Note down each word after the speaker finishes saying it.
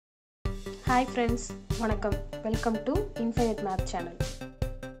Hi friends, வணக்கம். Welcome to Infinite Math Channel.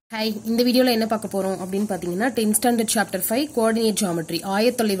 Hi, இந்த வீடியோல என்ன பார்க்க போறோம் அப்படினு பாத்தீங்கன்னா 10th standard chapter 5 coordinate geometry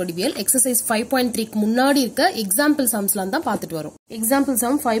ஆயத்தொலை வடிவியல் exercise 5.3 க்கு முன்னாடி இருக்க example sumsலாம் தான் பார்த்துட்டு வரோம். Example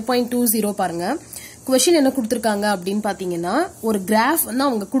sum 5.20 பாருங்க. Question என்ன கொடுத்திருக்காங்க அப்படினு பாத்தீங்கன்னா ஒரு graph வந்து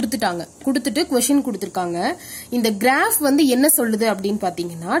அவங்க கொடுத்துட்டு question கொடுத்திருக்காங்க. இந்த graph வந்து என்ன சொல்லுது அப்படினு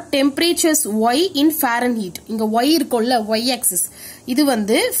பாத்தீங்கன்னா temperatures y in Fahrenheit. இங்க y இருக்குல்ல y axis. இது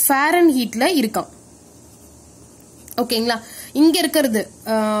வந்து Fahrenheitல இருக்காம். ஓகேங்களா இங்க இருக்குது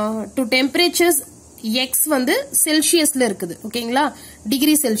to temperatures x வந்து செல்சியஸ்ல இருக்குது ஓகேங்களா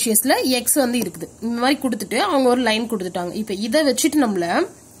டிகிரி செல்சியஸ்ல x வந்து இருக்குது இந்த மாதிரி கொடுத்துட்டு அவங்க ஒரு லைன் கொடுத்துட்டாங்க இப்போ இத வச்சிட்டு நம்மள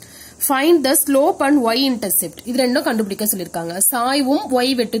find the slope and y intercept இது ரெண்டும் கண்டுபிடிக்க சொல்லிருக்காங்க சாய்வும் y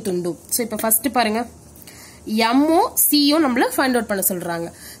வெட்டு துண்டும் சோ இப்போ ஃபர்ஸ்ட் பாருங்க m ஓ c ஓ நம்மள ஃபைண்ட் அவுட் பண்ண சொல்றாங்க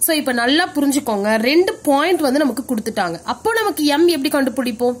சோ இப்போ நல்லா புரிஞ்சுக்கோங்க ரெண்டு பாயிண்ட் வந்து நமக்கு கொடுத்துட்டாங்க அப்போ நமக்கு m எப்படி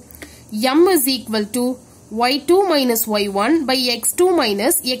கண்டுபிடிப்போம் m is equal to y2 minus y1 by x2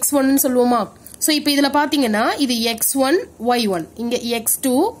 minus x1 ன்னு சொல்லுவோமா சோ இப்போ இதுல பாத்தீங்கன்னா இது x1 y1 இங்க x2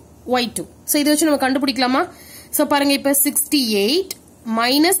 y2 சோ இத வச்சு நம்ம கண்டுபிடிக்கலாமா சோ பாருங்க இப்போ 68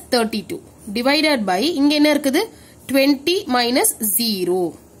 minus 32 divided by இங்க என்ன இருக்குது 20 minus 0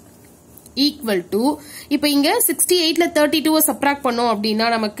 equal to இப்போ இங்க 68ல 32 சப்ட்ராக்ட் பண்ணோம் அப்படினா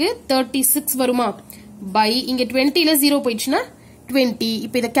நமக்கு 36 வருமா by இங்க 20ல 0 போயிடுச்சுனா 20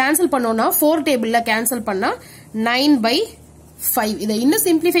 இப்போ இத கேன்சல் பண்ணோம்னா 4 டேபிள்ல கேன்சல் பண்ணா 9/5 இத இன்னும்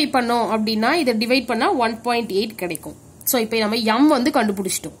சிம்பிளிஃபை பண்ணோம் அப்படினா இத டிவைட் பண்ணா 1.8 கிடைக்கும் சோ இப்போ நம்ம m வந்து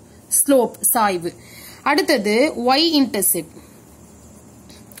கண்டுபிடிச்சிட்டோம் ஸ்லோப் சாய்வு அடுத்து y இன்டர்செப்ட்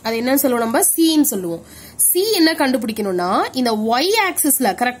அது என்னன்னு சொல்லுவோம் நம்ம c ன்னு சொல்லுவோம் c என்ன கண்டுபிடிக்கணும்னா இந்த y ஆக்சிஸ்ல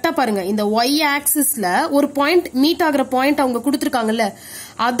கரெக்ட்டா பாருங்க இந்த y ஆக்சிஸ்ல ஒரு பாயிண்ட் மீட் ஆகுற பாயிண்ட் அவங்க கொடுத்திருக்காங்கல்ல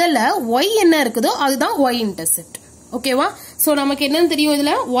அதல y என்ன இருக்குதோ அதுதான் y இன்டர்செப்ட் ஓகேவா சோ நமக்கு என்னன்னு தெரியும்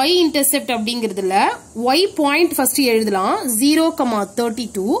இதுல y intercept அப்படிங்கிறதுல y பாயிண்ட் ஃபர்ஸ்ட் எழுதலாம்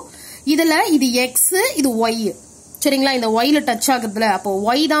 0,32 இதுல இது x இது y சரிங்களா இந்த y ல டச் ஆகுதுல அப்போ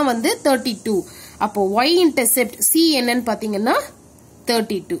y தான் வந்து 32 அப்போ y intercept c என்னன்னு பாத்தீங்கன்னா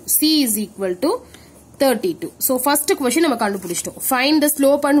 32 c is equal to 32 so first question நம்ம கண்டுபிடிச்சிட்டோம் find the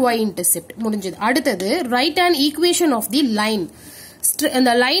slope and y intercept முடிஞ்சது அடுத்து write an equation of the line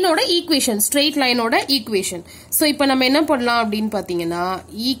அந்த லைனோட ஈக்குவேஷன் ஸ்ட்ரெயிட் லைனோட ஈக்குவேஷன் சோ இப்போ நம்ம என்ன பண்ணலாம் அப்படினு பாத்தீங்கன்னா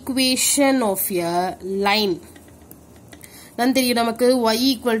ஈக்குவேஷன் ஆஃப் எ லைன் நான் தெரியும் நமக்கு y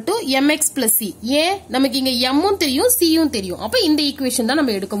 = mx + c ஏன் நமக்கு இங்க m உம் தெரியும் c உம் தெரியும் அப்ப இந்த ஈக்குவேஷன் தான்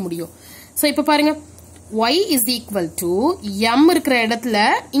நம்ம எடுக்க முடியும் சோ இப்போ பாருங்க y = m இருக்கிற இடத்துல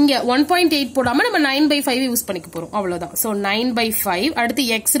இங்க 1.8 போடாம நம்ம 9/5 யூஸ் பண்ணிக்க போறோம் அவ்வளவுதான் சோ 9/5 அடுத்து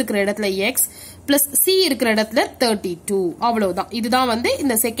x இருக்கிற இடத்துல x plus c இருக்கிற இடத்துல 32 அவ்வளவுதான் இதுதான் வந்து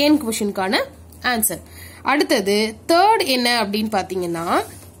இந்த செகண்ட் क्वेश्चनக்கான ஆன்சர் அடுத்து தேர்ட் என்ன அப்படினு பாத்தீங்கன்னா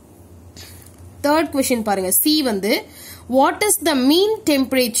தேர்ட் क्वेश्चन பாருங்க c வந்து what is the mean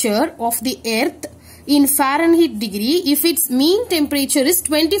temperature of the earth in Fahrenheit degree if its mean temperature is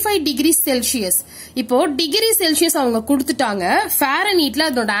 25 degrees Celsius இப்போ டிகிரி செல்சியஸ் அவங்க கொடுத்துட்டாங்க ஃபாரன்ஹீட்ல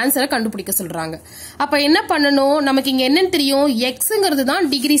அதோட ஆன்சரை கண்டுபிடிக்க சொல்றாங்க அப்ப என்ன பண்ணணும் நமக்கு இங்க என்னன்னு தெரியும் xங்கிறது தான்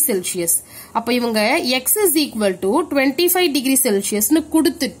டிகிரி செல்சியஸ் அப்ப இவங்க x is equal to 25 degree செல்சியஸ்னு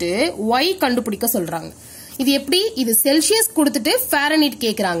கொடுத்துட்டு y கண்டுபிடிக்க சொல்றாங்க இது எப்படி இது செல்சியஸ் கொடுத்துட்டு ஃபாரன்ஹீட்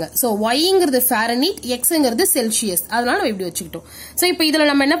கேக்குறாங்க சோ yங்கிறது ஃபாரன்ஹீட் xங்கிறது செல்சியஸ் அதனால நம்ம இப்படி வச்சுக்கிட்டோம் சோ இப்போ இதல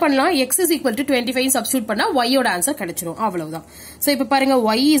நம்ம என்ன பண்ணலாம் x is equal to 25 substitute பண்ணா y யோட ஆன்சர் கிடைச்சிரும் அவ்வளவுதான் சோ இப்போ பாருங்க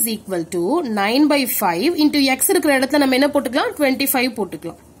y is equal to 9/5 into x இருக்கிற இடத்துல நம்ம என்ன போட்டுக்கலாம் 25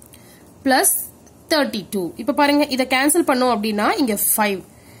 போட்டுக்கலாம் plus 32 இப்போ பாருங்க இத கேன்சல் பண்ணோம் அப்படினா இங்க 5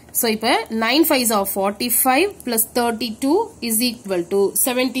 so இப்போ 9 5s are 45 plus 32 is equal to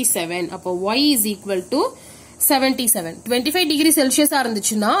 77 அப்போ y is equal to 77 25 degree செல்சியஸா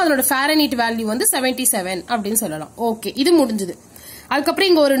இருந்துச்சுன்னா அதோட ஃபாரன்ஹீட் வேல்யூ வந்து 77 அப்படினு சொல்லலாம் ஓகே இது முடிஞ்சது அதுக்கு அப்புறம்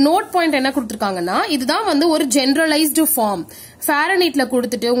இங்க ஒரு நோட் பாயிண்ட் என்ன கொடுத்திருக்காங்கன்னா இதுதான் வந்து ஒரு ஜெனரலைஸ்டு ஃபார்ம் ஃபாரன்ஹீட்ல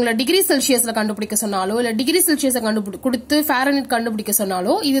கொடுத்துட்டு உங்களை டிகிரி செல்சியஸ்ல கண்டுபிடிக்க சொன்னாலோ இல்ல டிகிரி செல்சியஸை கொடுத்து ஃபாரன்ஹீட் கண்டுபிடிக்க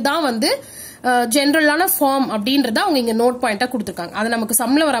சொன்னாலோ இதுதான் வந்து ஜெனரலான ஃபார்ம் அப்படின்றத அவங்க இங்க நோட் பாயிண்டா கொடுத்திருக்காங்க அது நமக்கு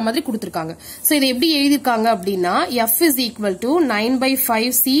சம்ல வர மாதிரி கொடுத்திருக்காங்க சோ இதை எப்படி எழுதிருக்காங்க அப்படின்னா f is equal to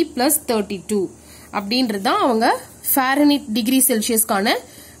 9/5c plus 32 அப்படின்றத அவங்க ஃபாரன்ஹீட் டிகிரி செல்சியஸ்க்கான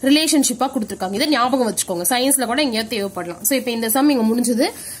ரிலேஷன்ஷிப்பா கொடுத்திருக்காங்க இதை ஞாபகம் வச்சுக்கோங்க சயின்ஸ்ல கூட எங்கேயாவது தேவைப்படலாம் சோ இப்போ இந்த சம் இங்க முடிஞ்சது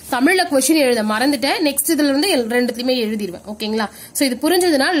தமிழ்ல क्वेश्चन எழுத மறந்துட்டேன் நெக்ஸ்ட் இதுல இருந்து ரெண்டுலயுமே எழுதிடுவேன் ஓகேங்களா சோ இது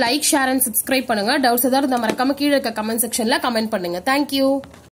புரிஞ்சதுன்னா லைக் ஷேர் அண்ட் சப்ஸ்கிரைப் பண்ணுங்க டவுட்ஸ் ஏதாவது இருந்தா மறக்காம கீழே இருக்க கமெண்ட் செக்ஷன்ல கமெண்ட் பண்ணுங்க தேங்க்யூ